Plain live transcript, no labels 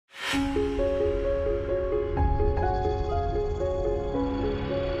Good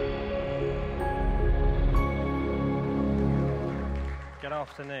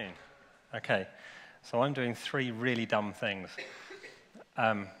afternoon. Okay, so I'm doing 3 really dumb things.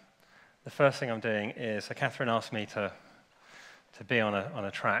 The first thing I'm doing is, so Catherine asked me to be on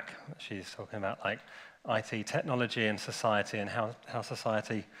a track. She's talking about like IT, technology and society, and how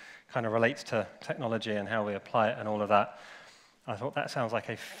society kind of relates to technology and how we apply it and all of that. I thought that sounds like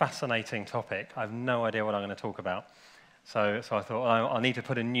a fascinating topic. I have no idea what I'm going to talk about. So I thought, well, I need to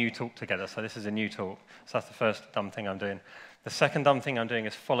put a new talk together. So this is a new talk. So that's the first dumb thing I'm doing. The second dumb thing I'm doing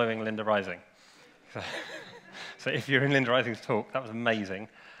is following Linda Rising. So if you're in Linda Rising's talk, that was amazing.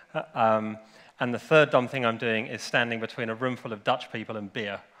 And the third dumb thing I'm doing is standing between a room full of Dutch people and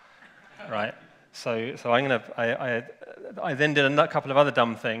beer, right? So I then did a couple of other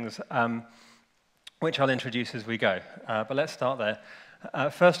dumb things, which I'll introduce as we go. But let's start there.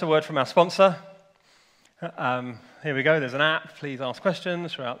 First, a word from our sponsor. Here we go. There's an app. Please ask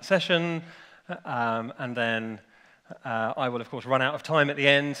questions throughout the session, and then I will, of course, run out of time at the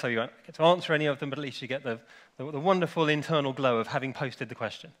end, so you won't get to answer any of them, but at least you get the wonderful internal glow of having posted the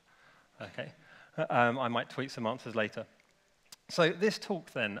question. Okay. I might tweet some answers later. So this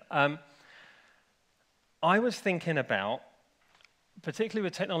talk then, I was thinking about, particularly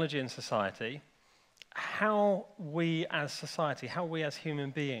with technology and society, how we as society, how we as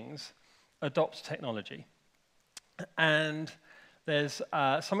human beings adopt technology. And there's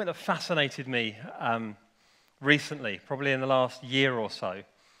something that fascinated me recently, probably in the last year or so.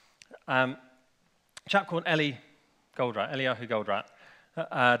 A chap called Eliyahu Goldratt,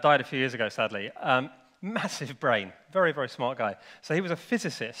 died a few years ago, sadly. Massive brain, very, very smart guy. So he was a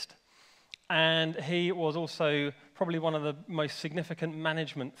physicist, and he was also probably one of the most significant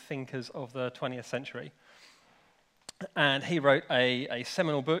management thinkers of the 20th century. And he wrote a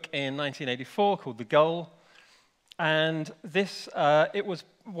seminal book in 1984 called The Goal. And this, it was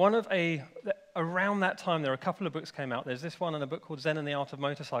one of around that time, there were a couple of books came out. There's this one and a book called Zen and the Art of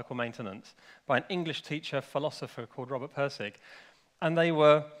Motorcycle Maintenance by an English teacher, philosopher called Robert Pirsig. And they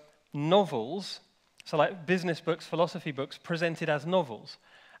were novels, so like business books, philosophy books, presented as novels.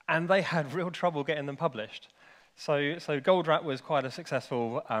 And they had real trouble getting them published. So Goldratt was quite a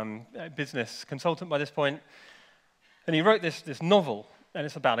successful business consultant by this point. And he wrote this novel. And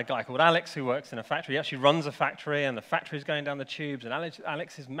it's about a guy called Alex who works in a factory. He actually runs a factory, and the factory's going down the tubes, and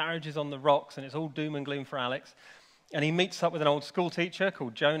Alex's marriage is on the rocks, and it's all doom and gloom for Alex. And he meets up with an old school teacher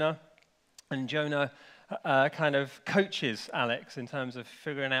called Jonah, and Jonah kind of coaches Alex in terms of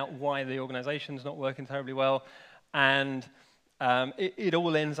figuring out why the organization's not working terribly well. And it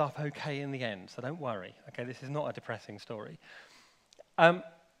all ends up okay in the end, so don't worry. Okay, this is not a depressing story. And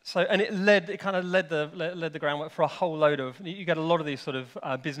it kind of led the groundwork for a whole load of, you get a lot of these sort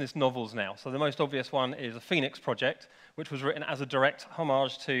of business novels now. So the most obvious one is The Phoenix Project, which was written as a direct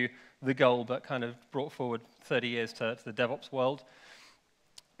homage to The Goal, but kind of brought forward 30 years to the DevOps world.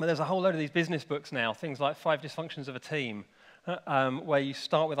 But there's a whole load of these business books now, things like 5 Dysfunctions of a Team, where you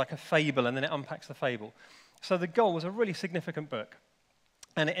start with like a fable and then it unpacks the fable. So The Goal was a really significant book,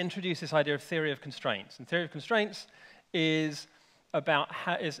 and it introduced this idea of theory of constraints. And theory of constraints is about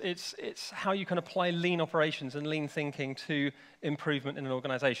how it's how you can apply lean operations and lean thinking to improvement in an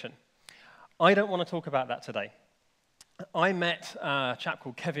organization. I don't want to talk about that today. I met a chap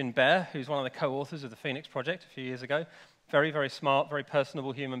called Kevin Bear, who's one of the co-authors of the Phoenix Project a few years ago. Very, very smart, very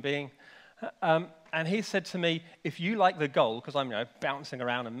personable human being. And he said to me, if you like The Goal, because I'm bouncing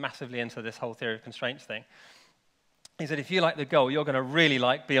around and massively into this whole theory of constraints thing, he said, if you like The Goal, you're going to really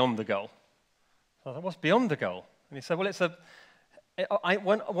like Beyond the Goal. So I thought, what's Beyond the Goal? And he said, well,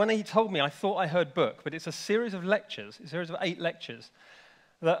 when he told me, I thought I heard book, but it's a series of lectures, a series of 8 lectures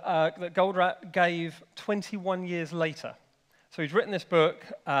that Goldratt gave 21 years later. So he's written this book,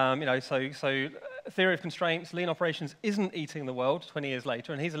 so theory of constraints, lean operations isn't eating the world 20 years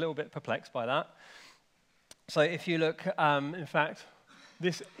later, and he's a little bit perplexed by that. So if you look, in fact,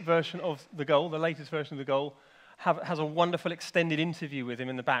 this version of The Goal, the latest version of The Goal, has a wonderful extended interview with him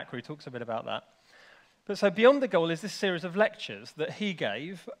in the back where he talks a bit about that. But so Beyond the Goal is this series of lectures that he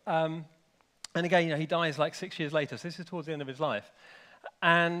gave, and again, he dies like 6 years later, so this is towards the end of his life.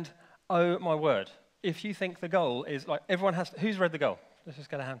 And, oh my word, if you think The Goal is like, everyone has to, who's read The Goal? Let's just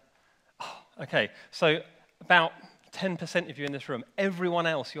get a hand. Oh, okay, so about 10% of you in this room, everyone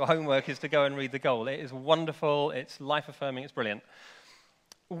else, your homework is to go and read The Goal. It is wonderful, it's life-affirming, it's brilliant.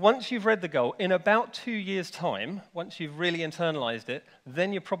 Once you've read The Goal, in about 2 years' time, once you've really internalized it,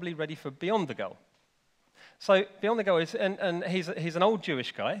 then you're probably ready for Beyond the Goal. So Beyond the Goal is, and he's an old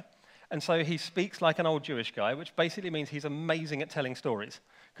Jewish guy, And so he speaks like an old Jewish guy, which basically means he's amazing at telling stories,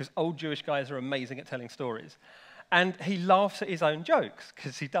 because old Jewish guys are amazing at telling stories. And he laughs at his own jokes,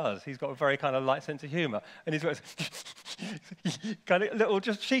 because he does. He's got a very kind of light sense of humor. And he's got this kind of little,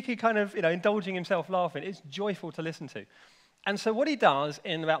 just cheeky kind of, indulging himself laughing. It's joyful to listen to. And so what he does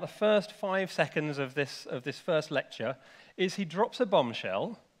in about the first 5 seconds of this first lecture is he drops a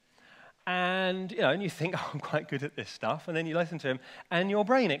bombshell, and you think, oh, I'm quite good at this stuff, and then you listen to him, and your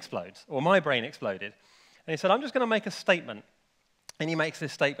brain explodes, or my brain exploded. And he said, I'm just going to make a statement. And he makes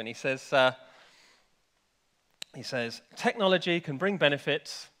this statement. He says, technology can bring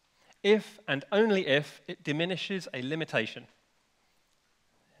benefits if and only if it diminishes a limitation.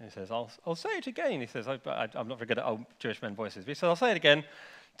 And he says, I'll say it again. He says, I'm not very good at old Jewish men voices. But he says, I'll say it again.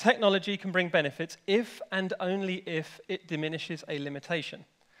 Technology can bring benefits if and only if it diminishes a limitation.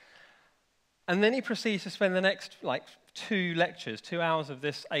 And then he proceeds to spend the next 2 lectures, 2 hours of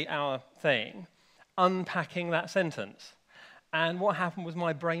this 8-hour thing, unpacking that sentence. And what happened was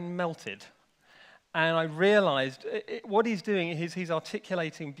my brain melted. And I realized what he's doing is he's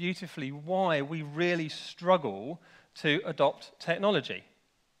articulating beautifully why we really struggle to adopt technology.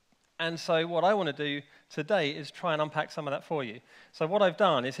 And so what I want to do today is try and unpack some of that for you. So what I've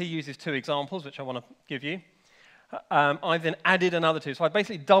done is he uses 2 examples, which I want to give you. I've then added another 2. So I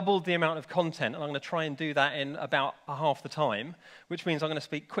basically doubled the amount of content, and I'm going to try and do that in about half the time, which means I'm going to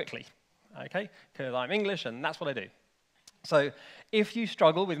speak quickly, okay? Because I'm English, and that's what I do. So if you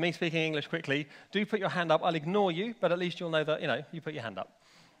struggle with me speaking English quickly, do put your hand up. I'll ignore you, but at least you'll know that, you put your hand up.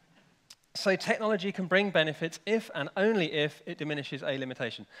 So technology can bring benefits if and only if it diminishes a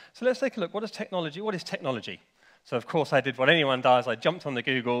limitation. So let's take a look. What is technology? So of course I did what anyone does. I jumped on the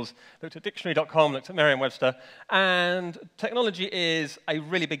Googles, looked at dictionary.com, looked at Merriam-Webster, and technology is a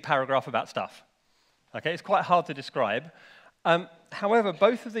really big paragraph about stuff. Okay, it's quite hard to describe. However,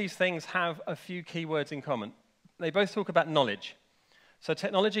 both of these things have a few key words in common. They both talk about knowledge. So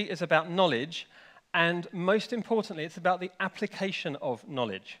technology is about knowledge, and most importantly, it's about the application of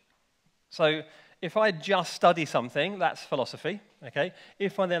knowledge. So if I just study something, that's philosophy. Okay?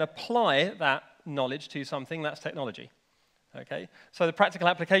 If I then apply that knowledge to something, that's technology. Okay? So the practical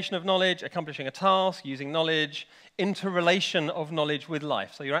application of knowledge, accomplishing a task, using knowledge, interrelation of knowledge with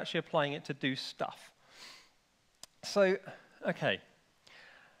life. So you're actually applying it to do stuff. So, okay.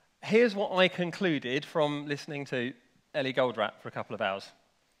 Here's what I concluded from listening to Ellie Goldratt for a couple of hours.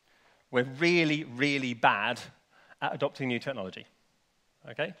 We're really, really bad at adopting new technology.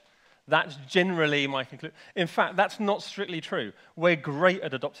 Okay? That's generally my conclusion. In fact, that's not strictly true. We're great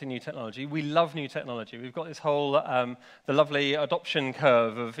at adopting new technology. We love new technology. We've got this whole, the lovely adoption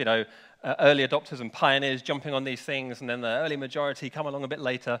curve of, early adopters and pioneers jumping on these things, and then the early majority come along a bit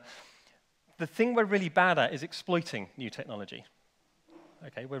later. The thing we're really bad at is exploiting new technology.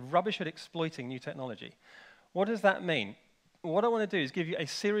 Okay, we're rubbish at exploiting new technology. What does that mean? What I want to do is give you a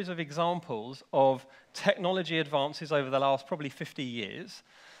series of examples of technology advances over the last probably 50 years,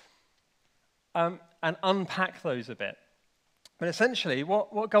 and unpack those a bit. But essentially,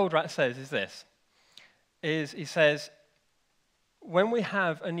 what Goldratt says is this, he says, when we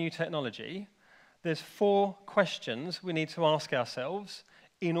have a new technology, there's 4 questions we need to ask ourselves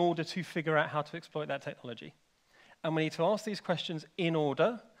in order to figure out how to exploit that technology. And we need to ask these questions in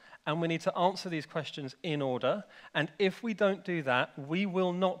order, and we need to answer these questions in order, and if we don't do that, we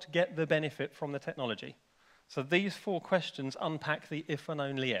will not get the benefit from the technology. So these 4 questions unpack the if and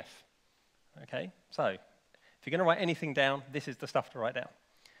only if. Okay, so if you're going to write anything down, this is the stuff to write down.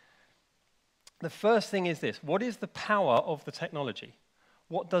 The first thing is this: what is the power of the technology?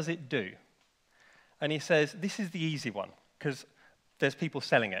 What does it do? And he says, this is the easy one, because there's people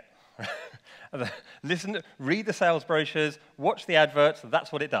selling it. Read the sales brochures, watch the adverts,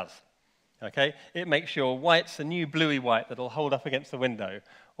 that's what it does. Okay? It makes your whites a new bluey white that'll hold up against the window,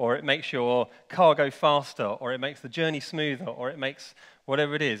 or it makes your car go faster, or it makes the journey smoother, or it makes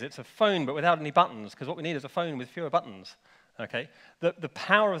whatever it is. It's a phone but without any buttons, because what we need is a phone with fewer buttons. Okay? The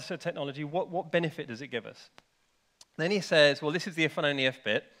power of the technology, what benefit does it give us? Then he says, well, this is the if and only if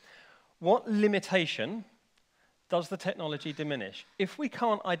bit. What limitation does the technology diminish? If we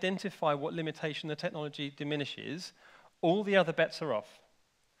can't identify what limitation the technology diminishes, all the other bets are off.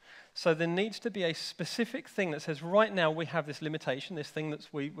 So there needs to be a specific thing that says, right now we have this limitation, this thing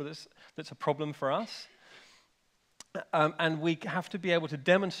that's a problem for us, and we have to be able to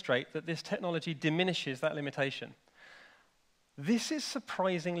demonstrate that this technology diminishes that limitation. This is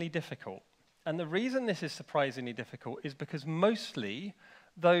surprisingly difficult. And the reason this is surprisingly difficult is because mostly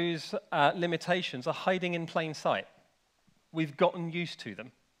those limitations are hiding in plain sight. We've gotten used to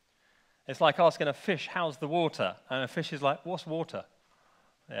them. It's like asking a fish, how's the water? And a fish is like, what's water?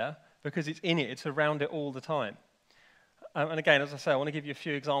 Yeah? because it's in it, it's around it all the time. And again, as I say, I want to give you a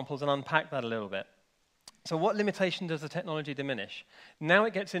few examples and unpack that a little bit. So what limitation does the technology diminish? Now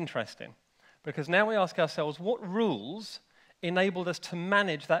it gets interesting, because now we ask ourselves, what rules enabled us to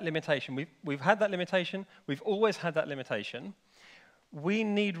manage that limitation? We've had that limitation, we've always had that limitation. We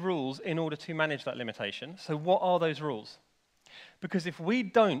need rules in order to manage that limitation. So what are those rules? Because if we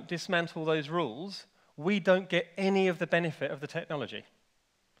don't dismantle those rules, we don't get any of the benefit of the technology,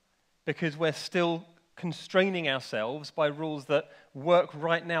 because we're still constraining ourselves by rules that work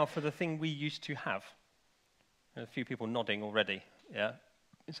right now for the thing we used to have. And a few people nodding already, yeah,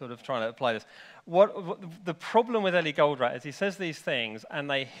 sort of trying to apply this. The problem with Ellie Goldratt is he says these things and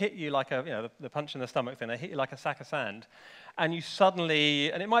they hit you like the punch in the stomach thing, they hit you like a sack of sand, and you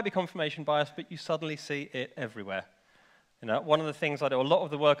suddenly, and it might be confirmation bias, but you suddenly see it everywhere. One of the things I do, a lot of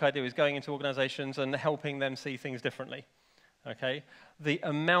the work I do is going into organizations and helping them see things differently. Okay? The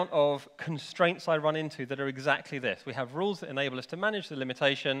amount of constraints I run into that are exactly this. We have rules that enable us to manage the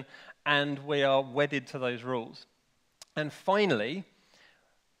limitation, and we are wedded to those rules. And finally,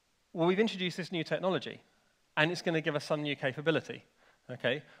 well, we've introduced this new technology, and it's going to give us some new capability.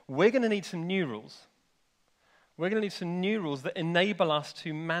 Okay? We're going to need some new rules. We're going to need some new rules that enable us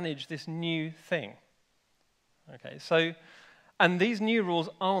to manage this new thing. Okay, so, and these new rules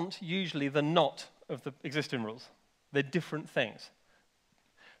aren't usually the knot of the existing rules. They're different things.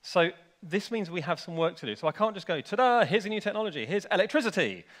 So this means we have some work to do. So I can't just go, ta-da, here's a new technology, here's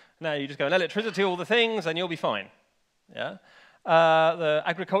electricity. No, you just go, electricity, all the things, and you'll be fine. Yeah? The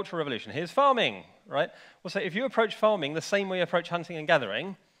agricultural revolution, here's farming, right? Well, so if you approach farming the same way you approach hunting and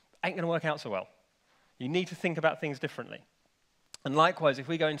gathering, ain't going to work out so well. You need to think about things differently. And likewise, if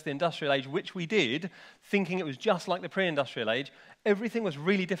we go into the industrial age, which we did, thinking it was just like the pre-industrial age, everything was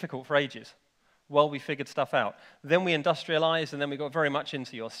really difficult for ages while we figured stuff out. Then we industrialized, and then we got very much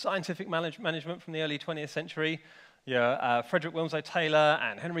into your scientific management from the early 20th century, your Frederick Wilmslow Taylor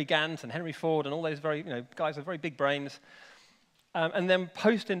and Henry Gantt and Henry Ford and all those guys with very big brains. And then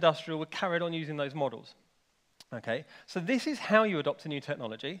post-industrial, we carried on using those models. Okay, so this is how you adopt a new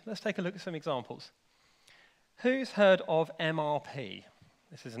technology. Let's take a look at some examples. Who's heard of MRP?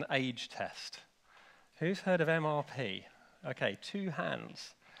 This is an age test. Who's heard of MRP? Okay, 2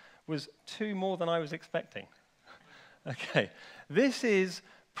 hands. Was 2 more than I was expecting. Okay, this is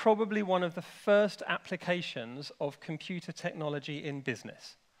probably one of the first applications of computer technology in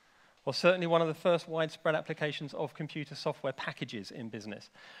business, or certainly one of the first widespread applications of computer software packages in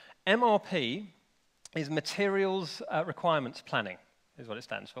business. MRP is Materials Requirements Planning, is what it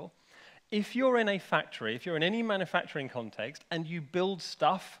stands for. If you're in a factory, if you're in any manufacturing context, and you build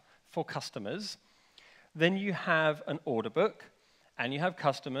stuff for customers, then you have an order book, and you have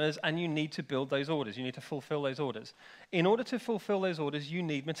customers, and you need to build those orders. You need to fulfill those orders. In order to fulfill those orders, you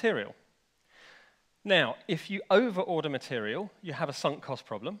need material. Now, if you over-order material, you have a sunk cost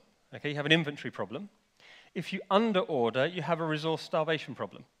problem. Okay, you have an inventory problem. If you under-order, you have a resource starvation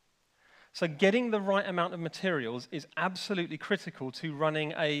problem. So getting the right amount of materials is absolutely critical to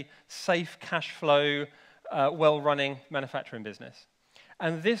running a safe, cash flow, well-running manufacturing business.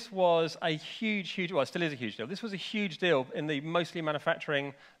 And this was a huge, well, it still is a huge deal. This was a huge deal in the mostly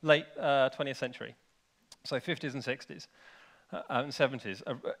manufacturing late 20th century, so 50s and 60s and 70s,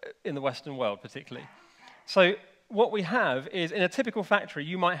 in the Western world particularly. So what we have is, in a typical factory,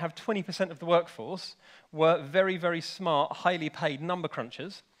 you might have 20% of the workforce were very, very smart, highly paid number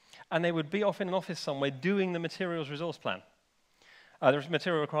crunchers, and they would be off in an office somewhere doing the materials resource plan, the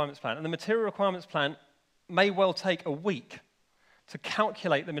material requirements plan. And the material requirements plan may well take a week to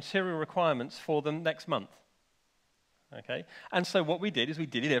calculate the material requirements for them next month. Okay? And so what we did is we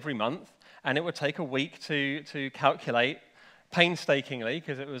did it every month, and it would take a week to calculate painstakingly,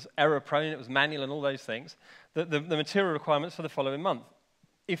 because it was error-prone, it was manual and all those things, the material requirements for the following month.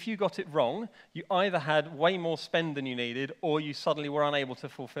 If you got it wrong, you either had way more spend than you needed, or you suddenly were unable to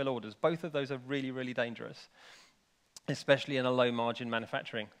fulfill orders. Both of those are really, really dangerous, especially in a low-margin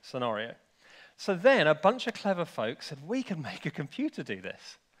manufacturing scenario. So then a bunch of clever folks said, we can make a computer do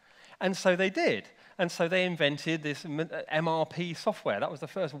this. And so they did. And so they invented this MRP software. That was the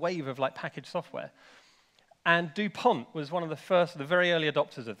first wave of packaged software. And DuPont was one of the very early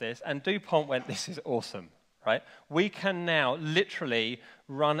adopters of this. And DuPont went, this is awesome. Right? We can now literally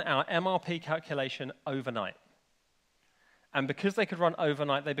run our MRP calculation overnight. And because they could run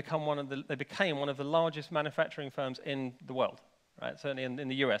overnight, they became one of the largest manufacturing firms in the world. Right? Certainly in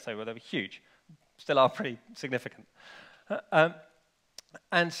the US, they were huge. Still are pretty significant.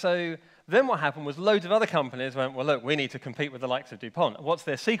 And so Then what happened was loads of other companies went, well, look, we need to compete with the likes of DuPont. What's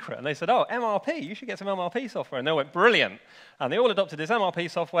their secret? And they said, oh, MRP, you should get some MRP software. And they went, brilliant. And they all adopted this MRP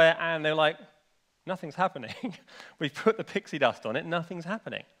software, and they're like, nothing's happening. We've put the pixie dust on it, nothing's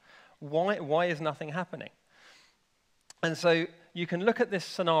happening. Why is nothing happening? And so you can look at this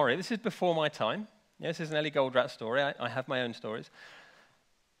scenario. This is before my time. Yeah, this is an Ellie Goldratt story. I have my own stories.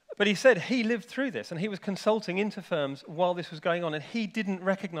 But he said he lived through this, and he was consulting into firms while this was going on, and he didn't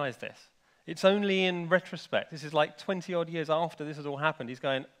recognize this. It's only in retrospect. This is like 20-odd years after this has all happened. He's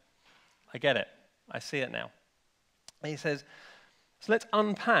going, I get it. I see it now. And he says, so let's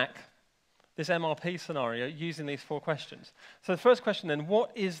unpack this MRP scenario using these 4 questions. So the first question then,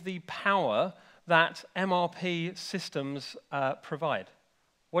 what is the power that MRP systems provide?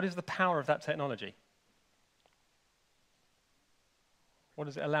 What is the power of that technology? What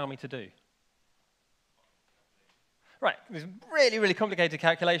does it allow me to do? Right, these really, really complicated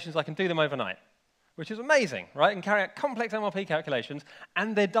calculations, I can do them overnight, which is amazing, right? I can carry out complex MRP calculations,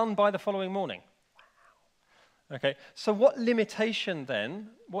 and they're done by the following morning. Wow. Okay, so what limitation then,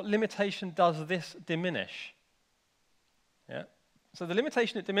 what limitation does this diminish? Yeah. So the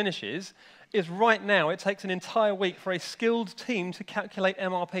limitation it diminishes is right now it takes an entire week for a skilled team to calculate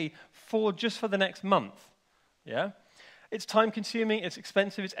MRP just for the next month. Yeah? It's time-consuming, it's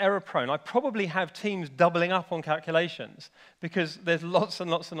expensive, it's error-prone. I probably have teams doubling up on calculations because there's lots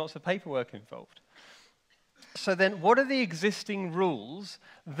and lots and lots of paperwork involved. So then what are the existing rules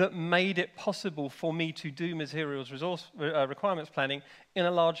that made it possible for me to do materials requirements planning in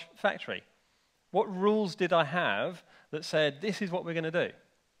a large factory? What rules did I have that said, this is what we're going to do?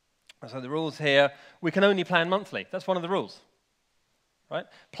 So the rules here, we can only plan monthly. That's one of the rules. Right?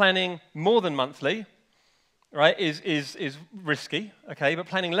 Planning more than monthly, right, is risky, okay, but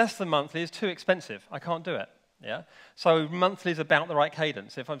planning less than monthly is too expensive. I can't do it. Yeah? So monthly is about the right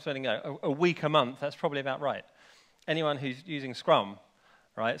cadence. If I'm spending a week a month, that's probably about right. Anyone who's using Scrum,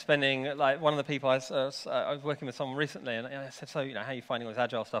 right, spending, like one of the people, I was working with someone recently, and I said, so, how are you finding all this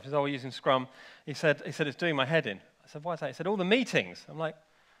agile stuff? He said, oh, we're using Scrum. He said, it's doing my head in. I said, why is that? He said, all the meetings. I'm like,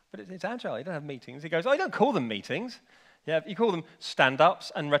 but it's agile, you don't have meetings. He goes, oh, you don't call them meetings. Yeah, you call them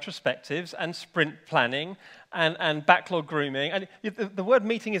stand-ups and retrospectives and sprint planning and backlog grooming. And the word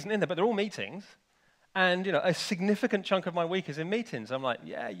meeting isn't in there, but they're all meetings. And a significant chunk of my week is in meetings. I'm like,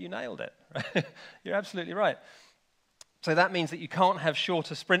 yeah, you nailed it. You're absolutely right. So that means that you can't have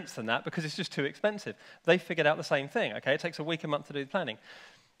shorter sprints than that because it's just too expensive. They figured out the same thing. Okay, it takes a week, a month to do the planning.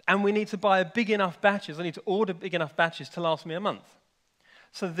 And we need to buy big enough batches. I need to order big enough batches to last me a month.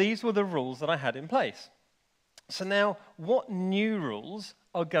 So these were the rules that I had in place. So now, what new rules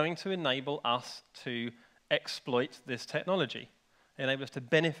are going to enable us to exploit this technology, enable us to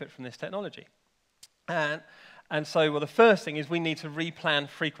benefit from this technology? And so, well, the first thing is we need to replan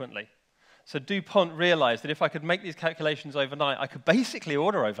frequently. So DuPont realized that if I could make these calculations overnight, I could basically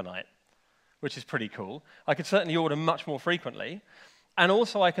order overnight, which is pretty cool. I could certainly order much more frequently. And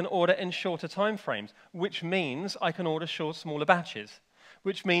also I can order in shorter time frames, which means I can order smaller batches,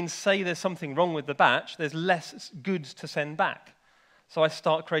 which means, say there's something wrong with the batch, there's less goods to send back. So I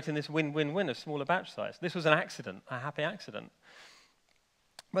start creating this win-win-win of smaller batch size. This was an accident, a happy accident.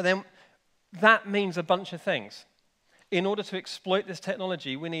 But then that means a bunch of things. In order to exploit this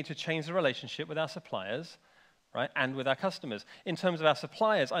technology, we need to change the relationship with our suppliers, right, and with our customers. In terms of our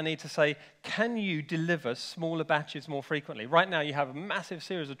suppliers, I need to say, can you deliver smaller batches more frequently? Right now, you have a massive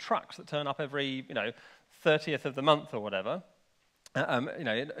series of trucks that turn up every 30th of the month or whatever.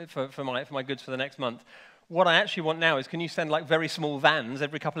 For my goods for the next month. What I actually want now is, can you send like very small vans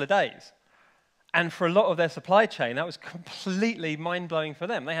every couple of days? And for a lot of their supply chain, that was completely mind-blowing for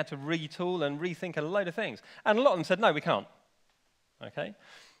them. They had to retool and rethink a load of things. And a lot of them said, no, we can't. Okay?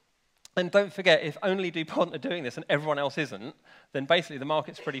 And don't forget, if only DuPont are doing this and everyone else isn't, then basically the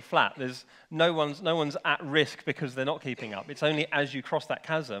market's pretty flat. There's no one's at risk because they're not keeping up. It's only as you cross that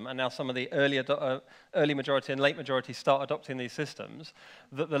chasm, and now some of the early majority and late majority start adopting these systems,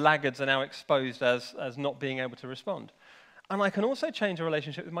 that the laggards are now exposed as not being able to respond. And I can also change a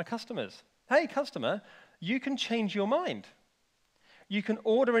relationship with my customers. Hey, customer, you can change your mind. You can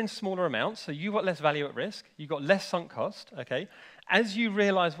order in smaller amounts, so you've got less value at risk, you've got less sunk cost, okay? As you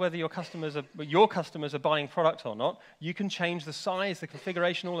realize whether your customers are buying product or not, you can change the size, the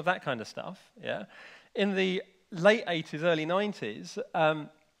configuration, all of that kind of stuff, yeah? In the late 80s, early 90s,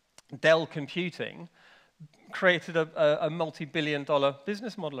 Dell Computing created a multi-billion-dollar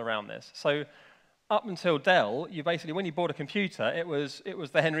business model around this. So up until Dell, you basically, when you bought a computer, it was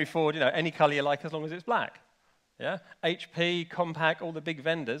the Henry Ford, any color you like as long as it's black. Yeah? HP, Compaq, all the big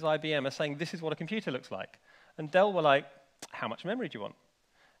vendors, IBM, are saying this is what a computer looks like. And Dell were like, how much memory do you want?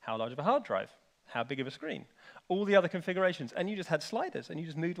 how large of a hard drive, how big of a screen, all the other configurations. And you just had sliders, and you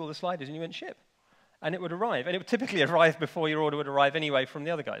just moved all the sliders, and you went ship. And it would arrive. And it would typically arrive before your order would arrive anyway from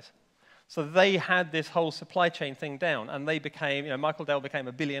the other guys. So they had this whole supply chain thing down, and they became, Michael Dell became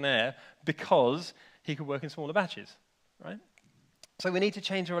a billionaire because he could work in smaller batches, right? So we need to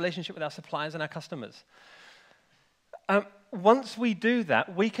change the relationship with our suppliers and our customers. Once we do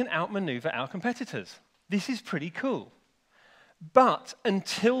that, we can outmaneuver our competitors. This is pretty cool. But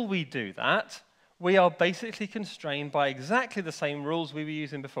until we do that, we are basically constrained by exactly the same rules we were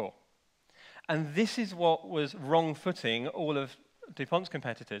using before. And this is what was wrong-footing all of DuPont's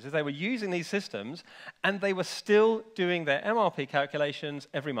competitors, is they were using these systems, and they were still doing their MRP calculations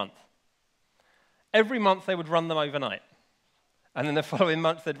every month. Every month, they would run them overnight. And then the following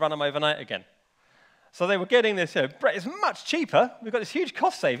month, they'd run them overnight again. So they were getting this, it's much cheaper. We've got this huge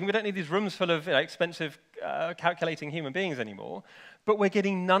cost saving. We don't need these rooms full of expensive calculating human beings anymore. But we're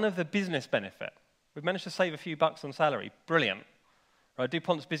getting none of the business benefit. We've managed to save a few bucks on salary. Brilliant. Right?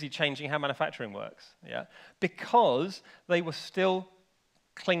 DuPont's busy changing how manufacturing works, yeah? Because they were still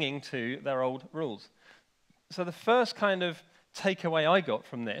clinging to their old rules. So the first kind of takeaway I got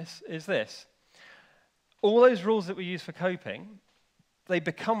from this is this. All those rules that we use for coping, they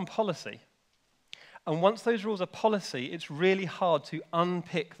become policy. And once those rules are policy, it's really hard to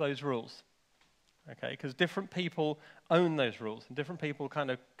unpick those rules, okay? Because different people own those rules, and different people kind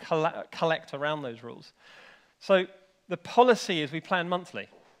of collect around those rules. So the policy is we plan monthly.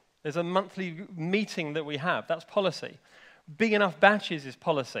 There's a monthly meeting that we have. That's policy. Big enough batches is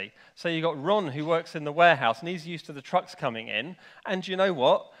policy. So you've got Ron, who works in the warehouse, and he's used to the trucks coming in. And you know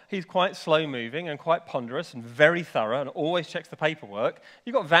what? He's quite slow-moving and quite ponderous and very thorough and always checks the paperwork.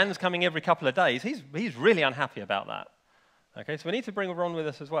 You've got vans coming every couple of days. He's really unhappy about that. Okay, so we need to bring Ron with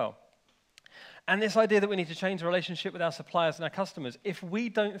us as well. And this idea that we need to change the relationship with our suppliers and our customers, if we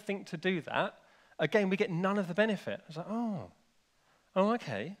don't think to do that, again, we get none of the benefit. It's like, oh,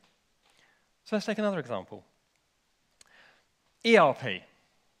 okay. So let's take another example. ERP.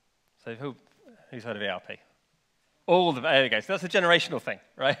 So who's heard of ERP? There we go. So that's a generational thing,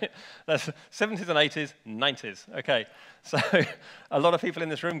 right? That's 70s and 80s, 90s. Okay. So a lot of people in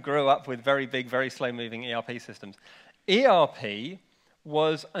this room grew up with very big, very slow-moving ERP systems. ERP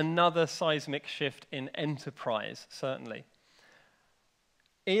was another seismic shift in enterprise, certainly.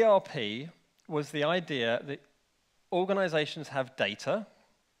 ERP was the idea that organizations have data,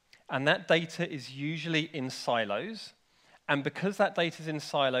 and that data is usually in silos. And because that data is in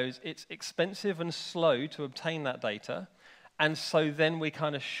silos, it's expensive and slow to obtain that data. And so then we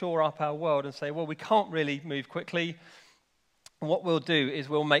kind of shore up our world and say, well, we can't really move quickly. What we'll do is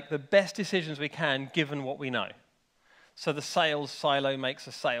we'll make the best decisions we can given what we know. So the sales silo makes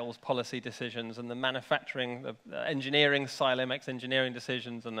the sales policy decisions, and the manufacturing, the engineering silo makes engineering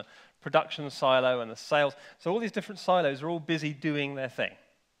decisions, and the production silo and the sales. So all these different silos are all busy doing their thing.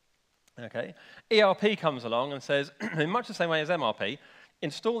 Okay. ERP comes along and says, in much the same way as MRP,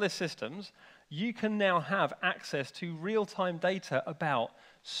 install these systems, you can now have access to real-time data about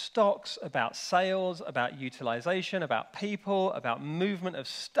stocks, about sales, about utilization, about people, about movement of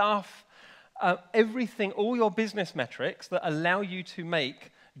stuff, everything, all your business metrics that allow you to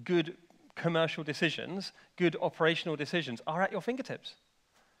make good commercial decisions, good operational decisions, are at your fingertips.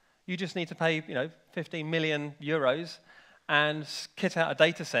 You just need to pay, 15 million euros and kit out a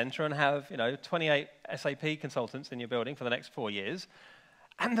data center and have 28 SAP consultants in your building for the next 4 years,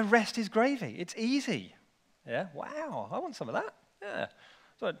 and the rest is gravy. It's easy. Yeah, wow, I want some of that. Yeah,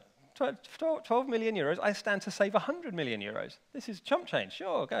 so 12 million euros, I stand to save 100 million euros. This is chump change,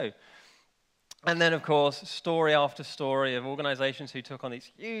 sure, go. And then, of course, story after story of organizations who took on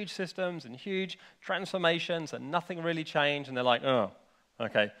these huge systems and huge transformations and nothing really changed, and they're like, oh,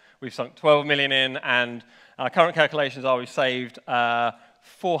 okay, we've sunk 12 million in, and our current calculations are we've saved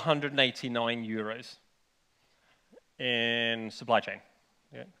 489 euros in supply chain.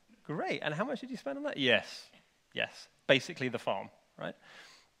 Yeah. Great, and how much did you spend on that? Yes, basically the farm, right?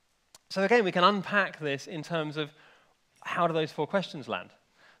 So again, we can unpack this in terms of how do those 4 questions land.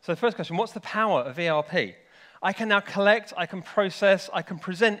 So the first question, what's the power of ERP? I can now collect, I can process, I can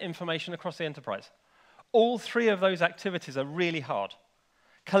present information across the enterprise. All 3 of those activities are really hard.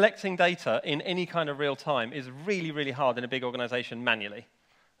 Collecting data in any kind of real time is really, really hard in a big organization manually,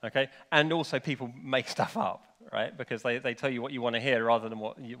 okay? And also people make stuff up, right? Because they tell you what you want to hear rather than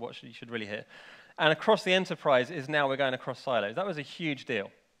what you should really hear. And across the enterprise is now we're going across silos. That was a huge deal.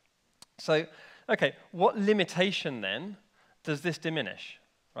 So, okay, what limitation then does this diminish,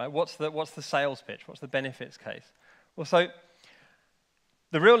 right? What's the sales pitch? What's the benefits case? Well, so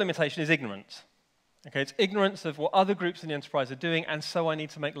the real limitation is ignorance. Okay, it's ignorance of what other groups in the enterprise are doing, and so I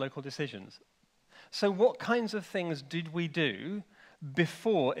need to make local decisions. So what kinds of things did we do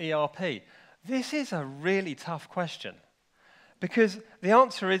before ERP? This is a really tough question, because the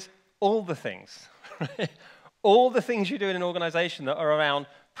answer is all the things. All the things you do in an organization that are around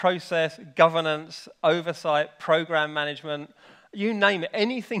process, governance, oversight, program management, you name it,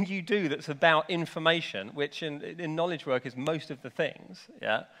 anything you do that's about information, which in knowledge work is most of the things,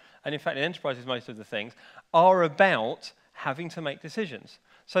 yeah, and in fact in enterprise is most of the things, are about having to make decisions.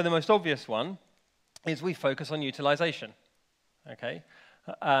 So the most obvious one is we focus on utilization, okay?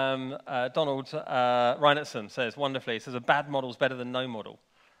 Donald Reinertsen says wonderfully, he says a bad model is better than no model.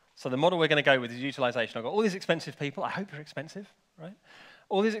 So the model we're going to go with is utilization. I've got all these expensive people. I hope you're expensive, right?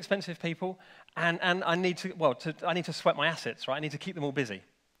 All these expensive people, and I need to sweat my assets, right? I need to keep them all busy.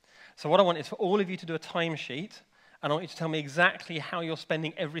 So what I want is for all of you to do a timesheet, and I want you to tell me exactly how you're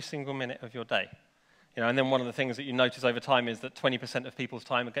spending every single minute of your day. You know, and then one of the things that you notice over time is that 20% of people's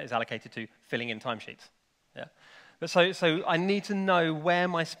time is allocated to filling in timesheets. Yeah. But so I need to know where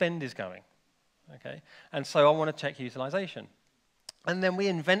my spend is going, okay? And so I want to check utilization. And then we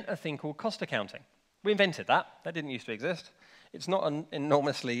invent a thing called cost accounting. We invented that. That didn't used to exist. It's not an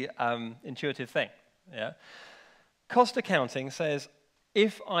enormously intuitive thing. Yeah? Cost accounting says,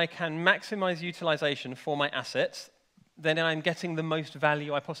 if I can maximize utilization for my assets, then I'm getting the most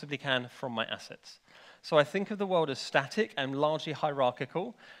value I possibly can from my assets. So I think of the world as static and largely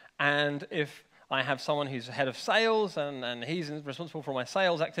hierarchical, and if I have someone who's head of sales, and he's responsible for my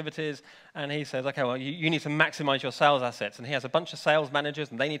sales activities, and he says, okay, well, you need to maximize your sales assets, and he has a bunch of sales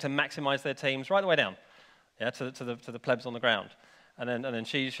managers, and they need to maximize their teams right the way down, yeah, to the plebs on the ground. And then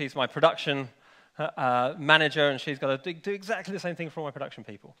she's my production manager, and she's got to do exactly the same thing for all my production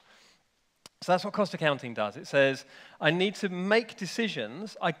people. So that's what cost accounting does. It says, I need to make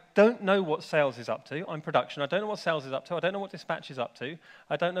decisions. I don't know what sales is up to. I'm production. I don't know what sales is up to. I don't know what dispatch is up to.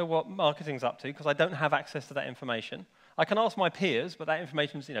 I don't know what marketing's up to because I don't have access to that information. I can ask my peers, but that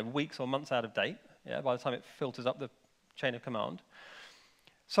information is weeks or months out of date, yeah, by the time it filters up the chain of command.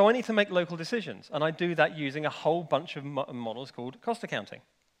 So I need to make local decisions, and I do that using a whole bunch of models called cost accounting.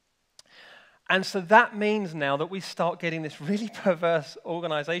 And so that means now that we start getting this really perverse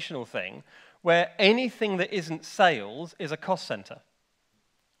organizational thing where anything that isn't sales is a cost center.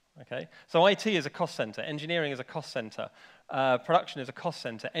 Okay? So IT is a cost center, engineering is a cost center, production is a cost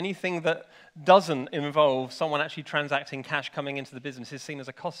center. Anything that doesn't involve someone actually transacting cash coming into the business is seen as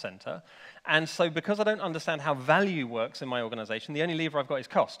a cost center. And so because I don't understand how value works in my organization, the only lever I've got is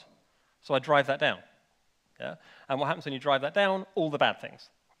cost. So I drive that down. Yeah? And what happens when you drive that down? All the bad things.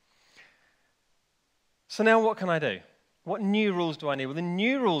 So now what can I do? What new rules do I need? Well, the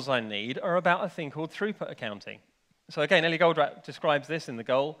new rules I need are about a thing called throughput accounting. So again, Ellie Goldratt describes this in the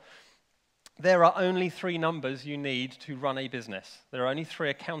goal. There are only 3 numbers you need to run a business. There are only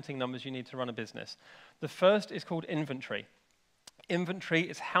 3 accounting numbers you need to run a business. The first is called inventory. Inventory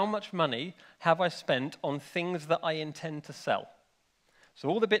is how much money have I spent on things that I intend to sell. So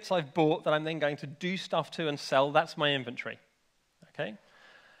all the bits I've bought that I'm then going to do stuff to and sell, that's my inventory. Okay?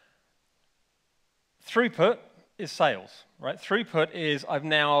 Throughput is sales, right? Throughput is I've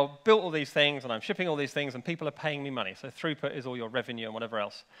now built all these things and I'm shipping all these things and people are paying me money. So throughput is all your revenue and whatever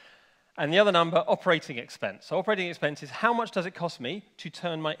else. And the other number, operating expense. So operating expense is how much does it cost me to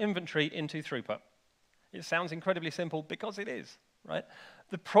turn my inventory into throughput? It sounds incredibly simple because it is, right?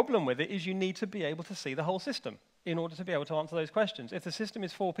 The problem with it is you need to be able to see the whole system in order to be able to answer those questions. If the system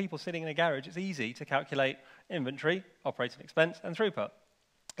is 4 people sitting in a garage, it's easy to calculate inventory, operating expense, and throughput.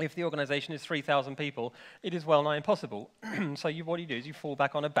 If the organization is 3,000 people, it is well nigh impossible. So what you do is you fall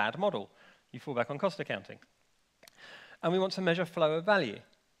back on a bad model. You fall back on cost accounting. And we want to measure flow of value.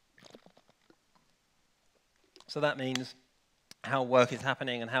 So that means how work is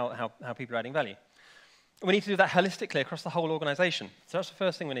happening and how people are adding value. We need to do that holistically across the whole organization. So that's the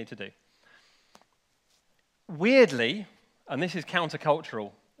first thing we need to do. Weirdly, and this is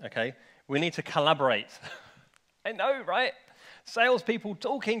countercultural, okay, we need to collaborate. I know, right? Salespeople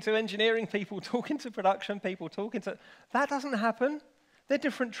talking to engineering people, talking to production people, talking to... That doesn't happen. They're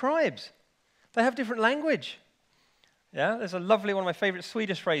different tribes. They have different language. Yeah, there's a lovely, one of my favorite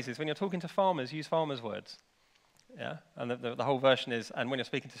Swedish phrases, when you're talking to farmers, use farmers' words. Yeah, and the whole version is, and when you're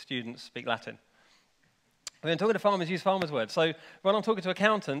speaking to students, speak Latin. When I'm talking to farmers, use farmers' words. So when I'm talking to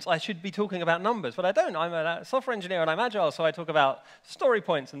accountants, I should be talking about numbers, but I don't. I'm a software engineer and I'm agile, so I talk about story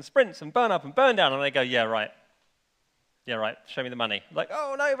points and sprints and burn up and burn down, and they go, yeah, right. Yeah, right, show me the money. Like,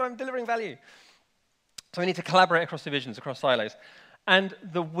 oh, no, but I'm delivering value. So we need to collaborate across divisions, across silos. And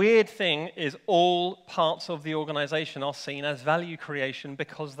the weird thing is all parts of the organization are seen as value creation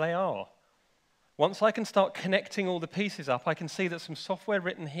because they are. Once I can start connecting all the pieces up, I can see that some software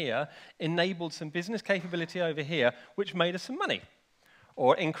written here enabled some business capability over here, which made us some money,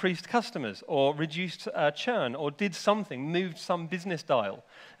 or increased customers, or reduced churn, or did something, moved some business dial.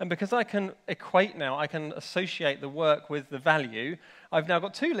 And because I can equate now, I can associate the work with the value, I've now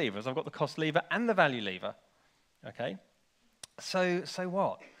got two levers. I've got the cost lever and the value lever. Okay? So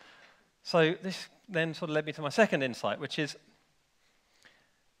what? So this then sort of led me to my second insight, which is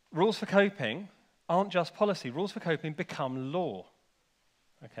rules for coping aren't just policy. Rules for coping become law.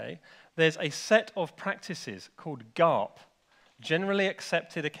 Okay? There's a set of practices called GARP, Generally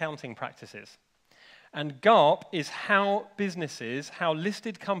Accepted Accounting Practices. And GARP is how businesses, how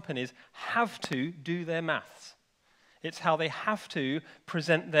listed companies have to do their maths. It's how they have to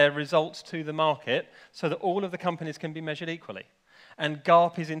present their results to the market so that all of the companies can be measured equally. And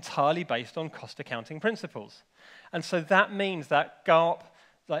GARP is entirely based on cost accounting principles. And so that means that GARP,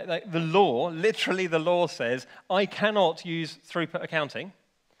 like the law, literally the law says, I cannot use throughput accounting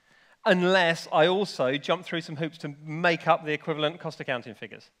unless I also jump through some hoops to make up the equivalent cost accounting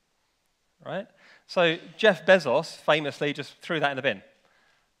figures, right? So Jeff Bezos famously just threw that in the bin.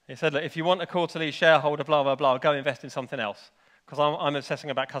 He said, look, if you want a quarterly shareholder, blah, blah, blah, go invest in something else, because I'm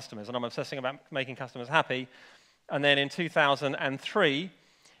obsessing about customers, and I'm obsessing about making customers happy. And then in 2003,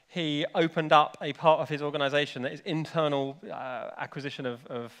 he opened up a part of his organization that is internal acquisition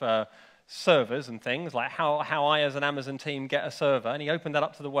of servers and things, like how I as an Amazon team get a server, and he opened that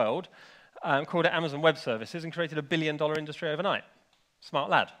up to the world, called it Amazon Web Services, and created a $1 billion industry overnight. Smart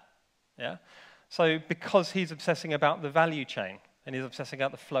lad, yeah? So because he's obsessing about the value chain, and he's obsessing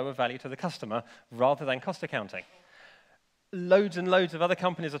about the flow of value to the customer, rather than cost accounting. Loads and loads of other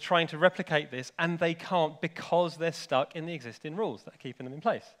companies are trying to replicate this, and they can't because they're stuck in the existing rules that are keeping them in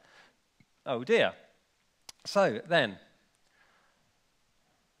place. Oh dear. So then,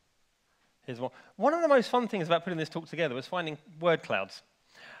 here's one. One of the most fun things about putting this talk together was finding word clouds.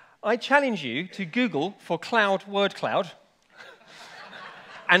 I challenge you to Google for cloud word cloud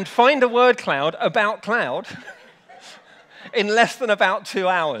and find a word cloud about cloud in less than about 2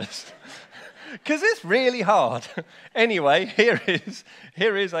 hours. Because it's really hard. Anyway, here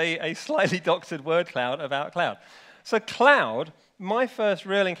is a slightly doctored word cloud about cloud. So cloud, my first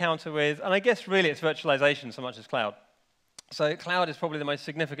real encounter with, and I guess really it's virtualization so much as cloud. So cloud is probably the most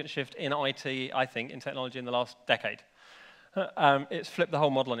significant shift in IT, I think, in technology in the last decade. It's flipped the whole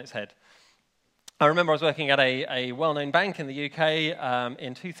model on its head. I remember I was working at a well-known bank in the UK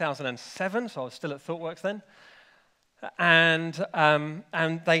in 2007, so I was still at ThoughtWorks then. And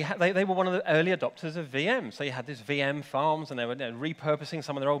they were one of the early adopters of VMs. So you had these VM farms, and they were repurposing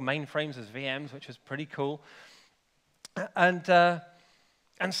some of their old mainframes as VMs, which was pretty cool. And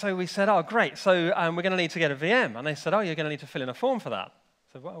so we said, oh, great, so we're going to need to get a VM. And they said, oh, you're going to need to fill in a form for that.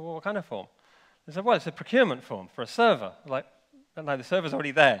 I said, well, what kind of form? They said, well, it's a procurement form for a server. Like, no, the server's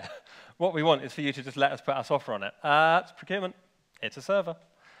already there. What we want is for you to just let us put our software on it. It's procurement. It's a server.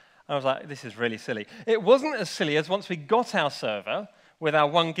 I was like, this is really silly. It wasn't as silly as once we got our server with our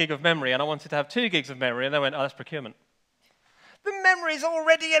 1 gig of memory, and I wanted to have 2 gigs of memory, and they went, oh, that's procurement. The memory's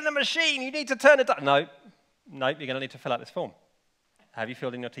already in the machine. You need to turn it up. No, you're going to need to fill out this form. Have you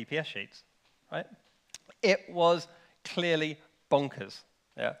filled in your TPS sheets? Right? It was clearly bonkers.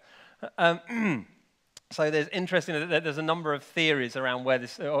 Yeah. So there's interesting. There's a number of theories around where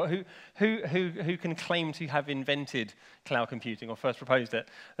this, or who can claim to have invented cloud computing or first proposed it.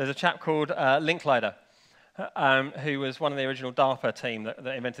 There's a chap called Linklater, who was one of the original DARPA team that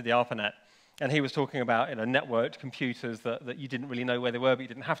invented the ARPANET, and he was talking about networked computers that you didn't really know where they were, but you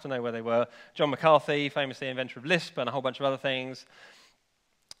didn't have to know where they were. John McCarthy, famously inventor of Lisp and a whole bunch of other things.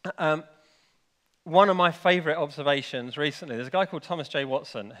 One of my favorite observations recently, there's a guy called Thomas J.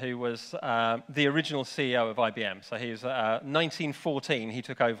 Watson, who was the original CEO of IBM. So he was 1914, he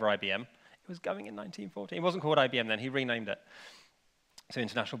took over IBM. It was going in 1914. It wasn't called IBM then, he renamed it to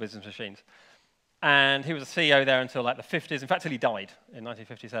International Business Machines. And he was a CEO there until like the 50s, in fact, till he died in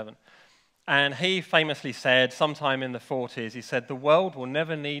 1957. And he famously said, sometime in the 40s, he said, the world will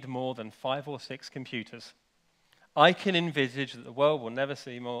never need more than 5 or 6 computers. I can envisage that the world will never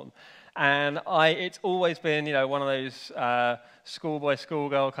see more. And it's always been, one of those schoolboy,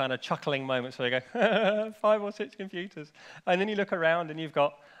 schoolgirl kind of chuckling moments where you go, 5 or 6 computers. And then you look around and you've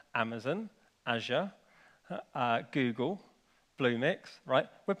got Amazon, Azure, Google, Bluemix, right?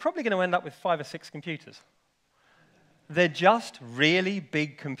 We're probably going to end up with 5 or 6 computers. They're just really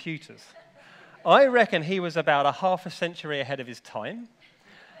big computers. I reckon he was about a half a century ahead of his time.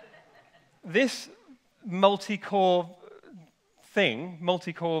 This multi-core thing,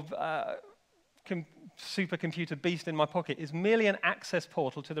 multi-core supercomputer beast in my pocket is merely an access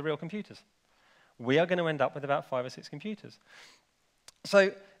portal to the real computers. we are going to end up with about 5 or 6 computers.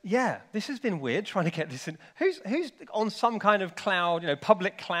 So, yeah, this has been weird trying to get this in. Who's on some kind of cloud,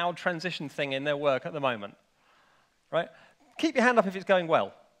 public cloud transition thing in their work at the moment? Right? Keep your hand up if it's going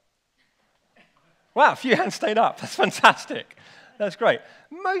well. Wow, a few hands stayed up. That's fantastic. That's great.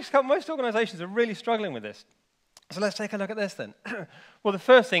 Most organizations are really struggling with this. So let's take a look at this then. Well, the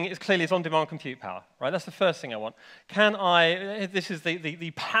first thing is clearly it's on-demand compute power, right? That's the first thing I want. This is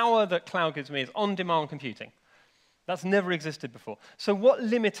the power that cloud gives me is on-demand computing. That's never existed before. So what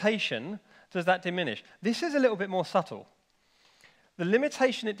limitation does that diminish? This is a little bit more subtle. The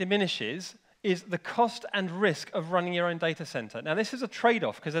limitation it diminishes is the cost and risk of running your own data center. Now, this is a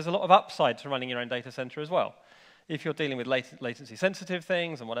trade-off because there's a lot of upside to running your own data center as well. If you're dealing with latency-sensitive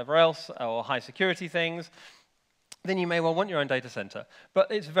things and whatever else, or high-security things, then you may well want your own data center.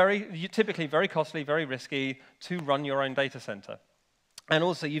 But it's typically very costly, very risky to run your own data center. And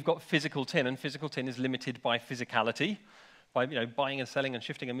also, you've got physical tin, and physical tin is limited by physicality, by buying and selling and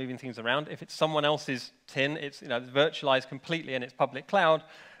shifting and moving things around. If it's someone else's tin, it's virtualized completely and it's public cloud,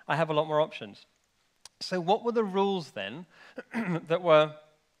 I have a lot more options. So what were the rules then that were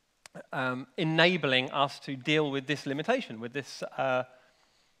enabling us to deal with this limitation, with this,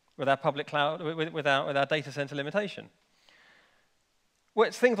 with our public cloud, with our data center limitation? Well,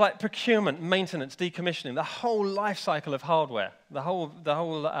 it's things like procurement, maintenance, decommissioning, the whole life cycle of hardware, the whole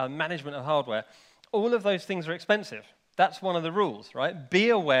management of hardware. All of those things are expensive. That's one of the rules, right? Be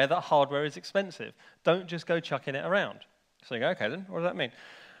aware that hardware is expensive. Don't just go chucking it around. So you go, okay then, what does that mean?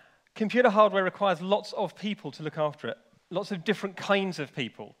 Computer hardware requires lots of people to look after it, lots of different kinds of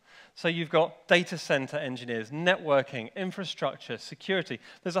people. So you've got data center engineers, networking, infrastructure, security.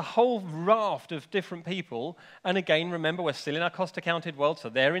 There's a whole raft of different people. And again, remember, we're still in our cost-accounted world, so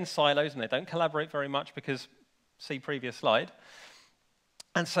they're in silos and they don't collaborate very much because, see previous slide.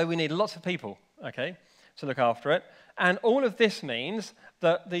 And so we need lots of people, okay, to look after it. And all of this means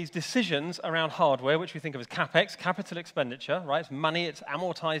that these decisions around hardware, which we think of as CapEx, capital expenditure, right? It's money, it's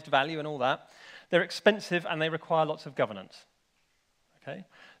amortized value and all that. They're expensive and they require lots of governance. Okay?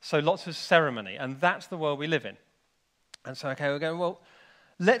 So lots of ceremony, and that's the world we live in. And so, okay, we're going, well,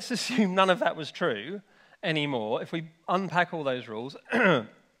 let's assume none of that was true anymore. If we unpack all those rules,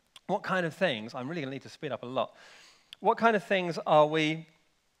 what kind of things, I'm really going to need to speed up a lot, what kind of things are going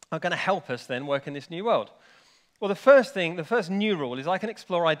to help us then work in this new world? Well, the first new rule is I can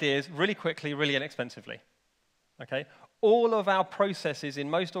explore ideas really quickly, really inexpensively. Okay? All of our processes in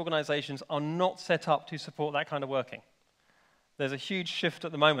most organizations are not set up to support that kind of working. There's a huge shift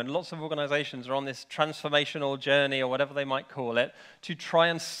at the moment. Lots of organizations are on this transformational journey, or whatever they might call it, to try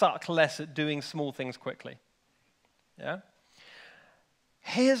and suck less at doing small things quickly. Yeah?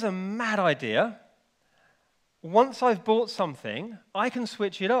 Here's a mad idea. Once I've bought something, I can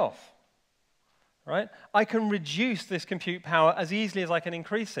switch it off. Right? I can reduce this compute power as easily as I can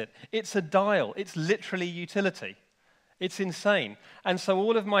increase it. It's a dial. It's literally utility. It's insane. And so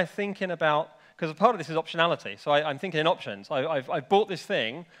all of my thinking about, because part of this is optionality, so I'm thinking in options. I've bought this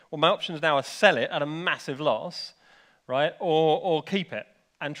thing. Well, my options now are sell it at a massive loss, right? Or keep it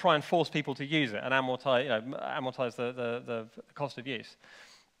and try and force people to use it and amortize the cost of use.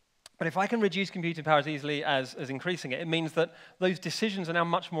 But if I can reduce computing power as easily as increasing it, it means that those decisions are now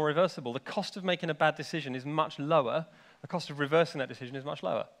much more reversible. The cost of making a bad decision is much lower. The cost of reversing that decision is much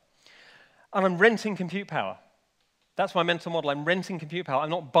lower. And I'm renting compute power. That's my mental model. I'm renting compute power.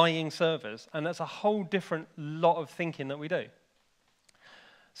 I'm not buying servers. And that's a whole different lot of thinking that we do.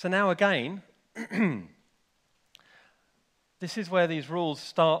 So now again, this is where these rules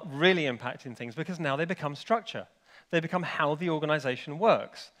start really impacting things, because now they become structure. They become how the organization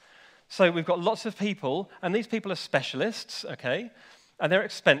works. So we've got lots of people, and these people are specialists, okay? And they're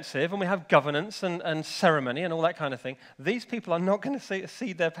expensive, and we have governance and ceremony and all that kind of thing. These people are not going to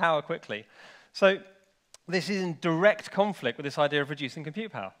cede their power quickly. So this is in direct conflict with this idea of reducing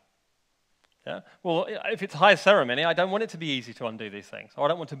compute power. Yeah? Well, if it's high ceremony, I don't want it to be easy to undo these things, or I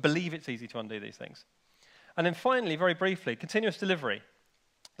don't want to believe it's easy to undo these things. And then finally, very briefly, continuous delivery.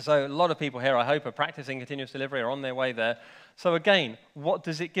 So a lot of people here, I hope, are practicing continuous delivery or on their way there. So again, what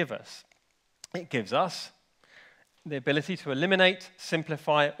does it give us? It gives us the ability to eliminate,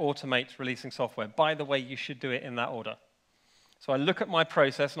 simplify, automate releasing software. By the way, you should do it in that order. So I look at my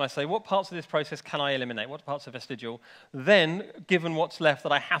process and I say, what parts of this process can I eliminate? What parts are vestigial? Then, given what's left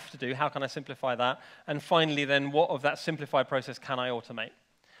that I have to do, how can I simplify that? And finally, then, what of that simplified process can I automate?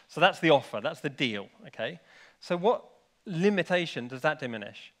 So that's the offer. That's the deal, okay? So what limitation does that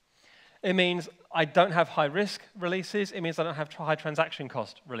diminish? It means I don't have high-risk releases. It means I don't have high transaction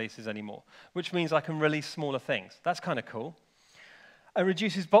cost releases anymore, which means I can release smaller things. That's kind of cool. It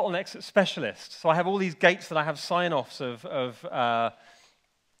reduces bottlenecks at specialists. So I have all these gates that I have sign-offs of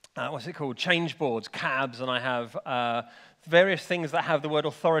what's it called, change boards, cabs, and I have various things that have the word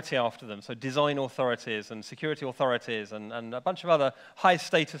authority after them, so design authorities and security authorities and a bunch of other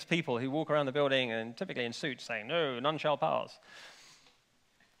high-status people who walk around the building and typically in suits saying, no, none shall pass.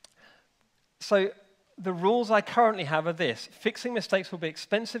 So the rules I currently have are this. Fixing mistakes will be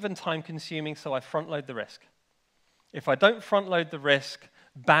expensive and time-consuming, so I front-load the risk. If I don't front-load the risk,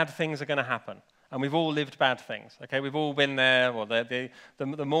 bad things are going to happen. And we've all lived bad things, okay? We've all been there, or the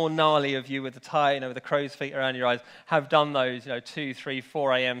more gnarly of you with the tie, with the crow's feet around your eyes, have done those, 2, 3,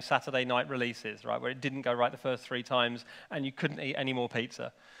 4 a.m. Saturday night releases, right, where it didn't go right the first 3 times, and you couldn't eat any more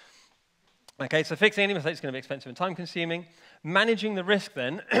pizza. Okay, so fixing any mistake is going to be expensive and time-consuming. Managing the risk,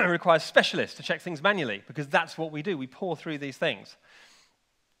 then, requires specialists to check things manually, because that's what we do. We pour through these things.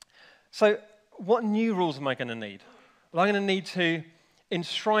 So what new rules am I going to need? Well, I'm going to need to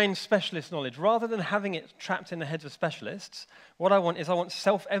enshrine specialist knowledge. Rather than having it trapped in the heads of specialists, what I want is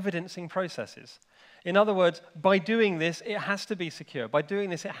self-evidencing processes. In other words, by doing this, it has to be secure. By doing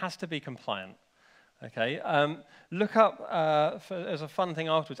this, it has to be compliant. Okay? Look up, as a fun thing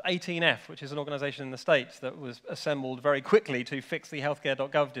afterwards, 18F, which is an organization in the States that was assembled very quickly to fix the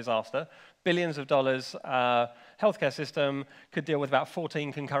healthcare.gov disaster. Billions of dollars, healthcare system, could deal with about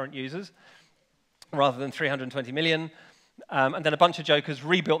 14 concurrent users rather than 320 million. And then a bunch of jokers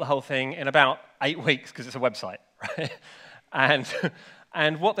rebuilt the whole thing in about 8 weeks because it's a website, right?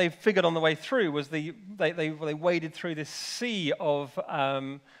 And what they figured on the way through was they waded through this sea of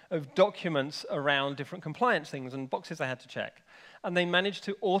documents around different compliance things and boxes they had to check. And they managed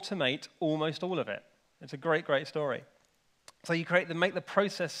to automate almost all of it. It's a great, great story. So you make the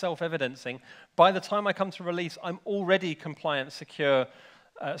process self-evidencing. By the time I come to release, I'm already compliant, secure,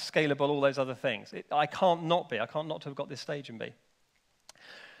 scalable, all those other things. I can't not be. I can't not to have got this stage in B.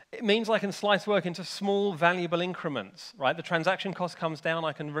 It means I can slice work into small, valuable increments, right? The transaction cost comes down.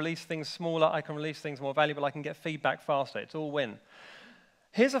 I can release things smaller. I can release things more valuable. I can get feedback faster. It's all win.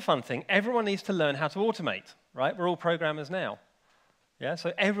 Here's a fun thing. Everyone needs to learn how to automate, right? We're all programmers now. Yeah?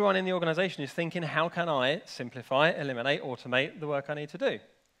 So everyone in the organization is thinking, how can I simplify, eliminate, automate the work I need to do?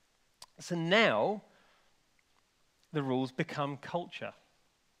 So now the rules become culture.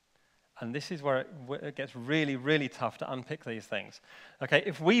 And this is where it gets really, really tough to unpick these things. Okay,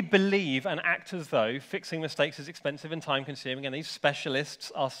 if we believe and act as though fixing mistakes is expensive and time-consuming, and these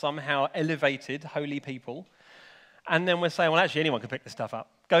specialists are somehow elevated, holy people, and then we're saying, well, actually, anyone can pick this stuff up.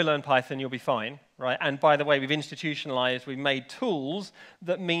 Go learn Python, you'll be fine, right? And by the way, we've institutionalized, we've made tools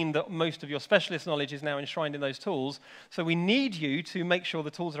that mean that most of your specialist knowledge is now enshrined in those tools. So we need you to make sure the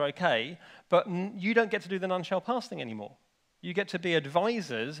tools are okay, but you don't get to do the none shall pass thing anymore. You get to be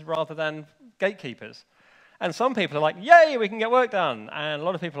advisors rather than gatekeepers. And some people are like, yay, we can get work done. And a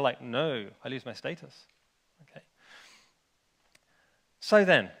lot of people are like, no, I lose my status. Okay. So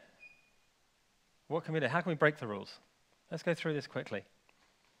then, what can we do? How can we break the rules? Let's go through this quickly.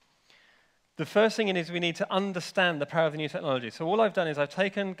 The first thing is we need to understand the power of the new technology. So all I've done is I've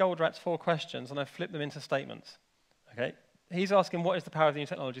taken Goldrat's 4 questions and I've flipped them into statements. Okay. He's asking, what is the power of the new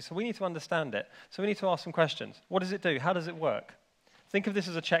technology? So we need to understand it. So we need to ask some questions. What does it do? How does it work? Think of this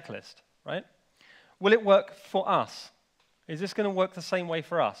as a checklist, right? Will it work for us? Is this going to work the same way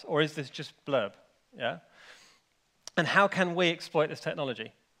for us? Or is this just blurb? Yeah? And how can we exploit this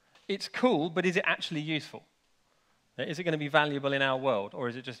technology? It's cool, but is it actually useful? Is it going to be valuable in our world? Or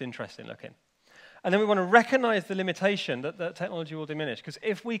is it just interesting looking? And then we want to recognize the limitation that the technology will diminish. Because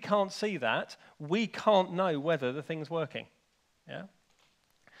if we can't see that, we can't know whether the thing's working. Yeah?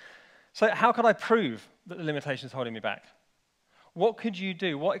 So how could I prove that the limitation is holding me back? What could you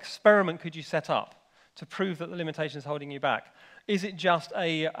do? What experiment could you set up to prove that the limitation is holding you back? Is it just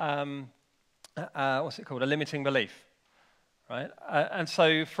a, what's it called, a limiting belief? Right? And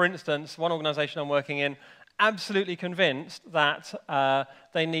so, for instance, one organization I'm working in, absolutely convinced that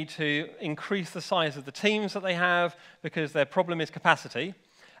they need to increase the size of the teams that they have because their problem is capacity.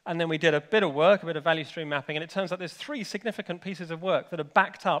 And then we did a bit of work, a bit of value stream mapping, and it turns out there's 3 significant pieces of work that are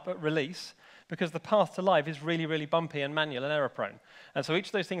backed up at release because the path to live is really, really bumpy and manual and error-prone. And so each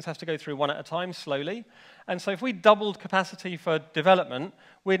of those things has to go through one at a time, slowly. And so if we doubled capacity for development,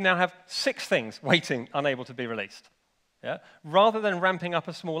 we'd now have 6 things waiting, unable to be released. Yeah? Rather than ramping up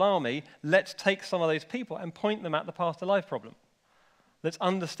a small army, let's take some of those people and point them at the path to live problem. Let's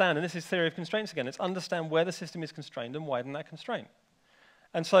understand, and this is theory of constraints again, let's understand where the system is constrained and widen that constraint.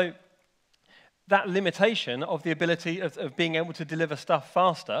 And so that limitation of the ability of being able to deliver stuff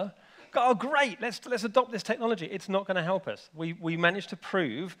faster oh, great, let's adopt this technology. It's not going to help us. We managed to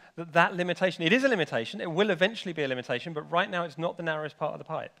prove that limitation, it is a limitation, it will eventually be a limitation, but right now it's not the narrowest part of the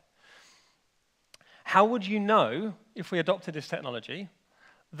pipe. How would you know, if we adopted this technology,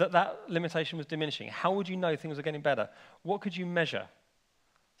 that limitation was diminishing? How would you know things were getting better? What could you measure?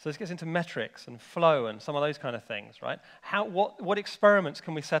 So this gets into metrics and flow and some of those kind of things, right? What experiments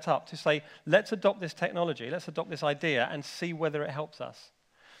can we set up to say, let's adopt this technology, let's adopt this idea and see whether it helps us?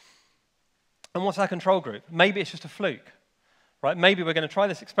 And what's our control group? Maybe it's just a fluke, right? Maybe we're going to try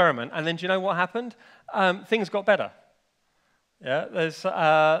this experiment, and then do you know what happened? Things got better. Yeah,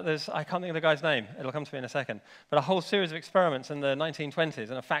 I can't think of the guy's name. It'll come to me in a second. But a whole series of experiments in the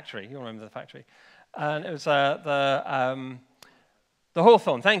 1920s in a factory. You'll remember the factory. And it was the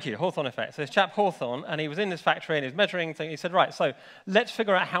Hawthorne, thank you, Hawthorne effect. So this chap Hawthorne, and he was in this factory and he was measuring things. He said, right, so let's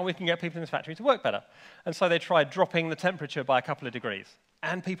figure out how we can get people in this factory to work better. And so they tried dropping the temperature by a couple of degrees.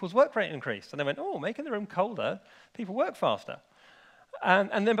 And people's work rate increased. And they went, oh, making the room colder, people work faster.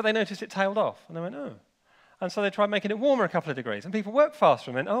 But they noticed it tailed off. And they went, oh. And so they tried making it warmer a couple of degrees. And people work faster.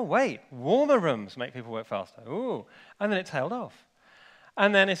 And went, oh, wait, warmer rooms make people work faster. Ooh. And then it tailed off.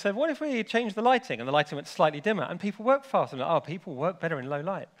 And then he said, what if we change the lighting? And the lighting went slightly dimmer, and people work faster. And people work better in low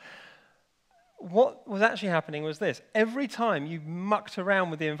light. What was actually happening was this. Every time you mucked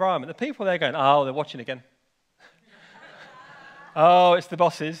around with the environment, the people there going, oh, they're watching again. Oh, it's the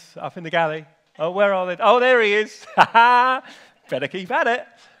bosses up in the galley. Oh, where are they? Oh, there he is. Better keep at it.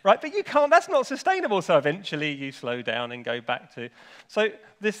 Right, but you can't, that's not sustainable. So eventually you slow down and go back to. So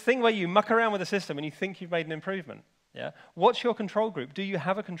this thing where you muck around with the system and you think you've made an improvement. Yeah? What's your control group? Do you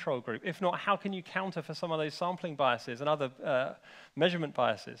have a control group? If not, how can you counter for some of those sampling biases and other measurement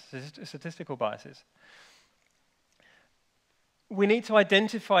biases, statistical biases? We need to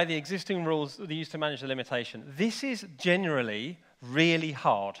identify the existing rules that are used to manage the limitation. This is generally really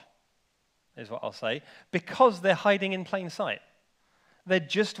hard, is what I'll say, because they're hiding in plain sight. They're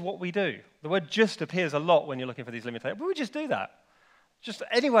just what we do. The word just appears a lot when you're looking for these limitations. But we just do that. Just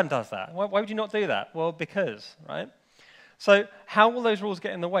anyone does that. Why would you not do that? Well, because, right? So how will those rules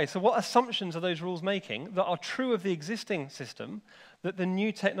get in the way? So what assumptions are those rules making that are true of the existing system that the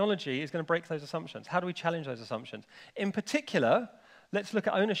new technology is going to break those assumptions? How do we challenge those assumptions? In particular, let's look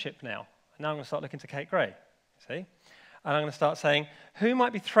at ownership now. Now I'm going to start looking to Kate Gray, see? And I'm going to start saying, who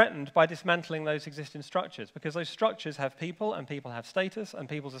might be threatened by dismantling those existing structures? Because those structures have people, and people have status, and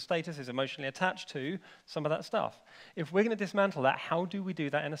people's status is emotionally attached to some of that stuff. If we're going to dismantle that, how do we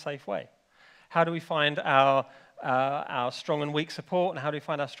do that in a safe way? How do we find our strong and weak support, and how do we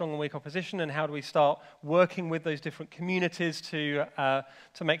find our strong and weak opposition, and how do we start working with those different communities to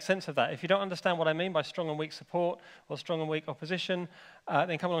make sense of that? If you don't understand what I mean by strong and weak support or strong and weak opposition,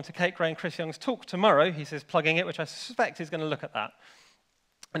 then come along to Kate Gray and Chris Young's talk tomorrow. He says plugging it, which I suspect is going to look at that.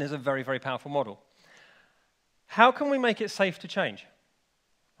 And is a very, very powerful model. How can we make it safe to change?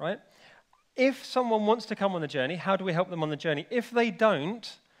 Right? If someone wants to come on the journey, how do we help them on the journey? If they don't,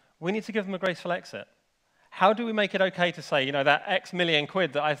 we need to give them a graceful exit. How do we make it okay to say, you know, that X million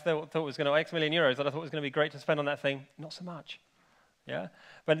quid that I thought was going to, X million euros that I thought was going to be great to spend on that thing, not so much. Yeah?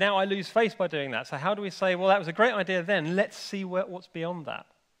 But now I lose face by doing that. So how do we say, well, that was a great idea then, let's see what's beyond that?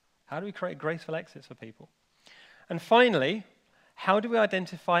 How do we create graceful exits for people? And finally, how do we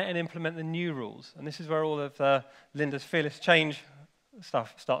identify and implement the new rules? And this is where all of Linda's fearless change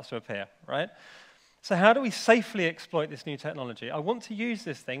stuff starts to appear, right? So how do we safely exploit this new technology? I want to use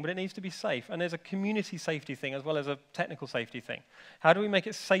this thing, but it needs to be safe. And there's a community safety thing as well as a technical safety thing. How do we make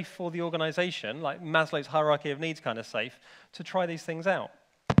it safe for the organization, like Maslow's hierarchy of needs kind of safe, to try these things out?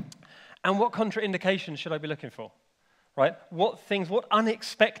 And what contraindications should I be looking for? Right? What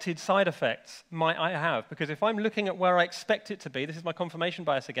unexpected side effects might I have? Because if I'm looking at where I expect it to be, this is my confirmation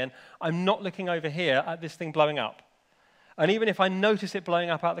bias again, I'm not looking over here at this thing blowing up. And even if I notice it blowing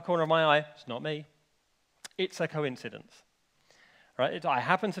up out the corner of my eye, it's not me. It's a coincidence. Right? I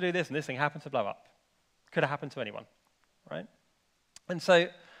happen to do this, and this thing happened to blow up. Could have happened to anyone. Right? And so,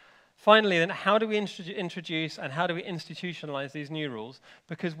 finally, then, how do we introduce and how do we institutionalize these new rules?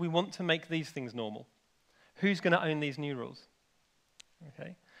 Because we want to make these things normal. Who's going to own these new rules?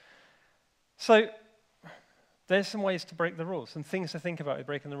 Okay. So, there's some ways to break the rules, some things to think about with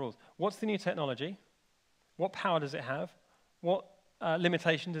breaking the rules. What's the new technology? What power does it have? What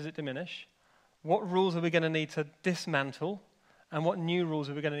limitation does it diminish? What rules are we going to need to dismantle? And what new rules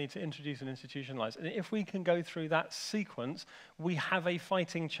are we going to need to introduce and institutionalize? And if we can go through that sequence, we have a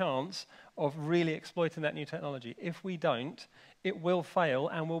fighting chance of really exploiting that new technology. If we don't, it will fail,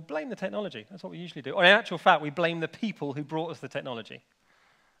 and we'll blame the technology. That's what we usually do. Or in actual fact, we blame the people who brought us the technology.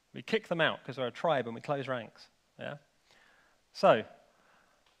 We kick them out because they're a tribe and we close ranks. Yeah? So,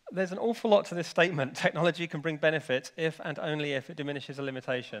 There's an awful lot to this statement. Technology can bring benefits if and only if it diminishes a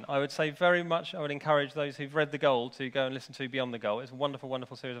limitation. I would say very much, I would encourage those who've read The Goal to go and listen to Beyond the Goal. It's a wonderful,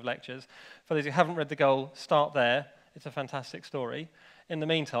 wonderful series of lectures. For those who haven't read The Goal, start there. It's a fantastic story. In the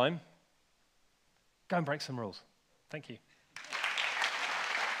meantime, go and break some rules. Thank you.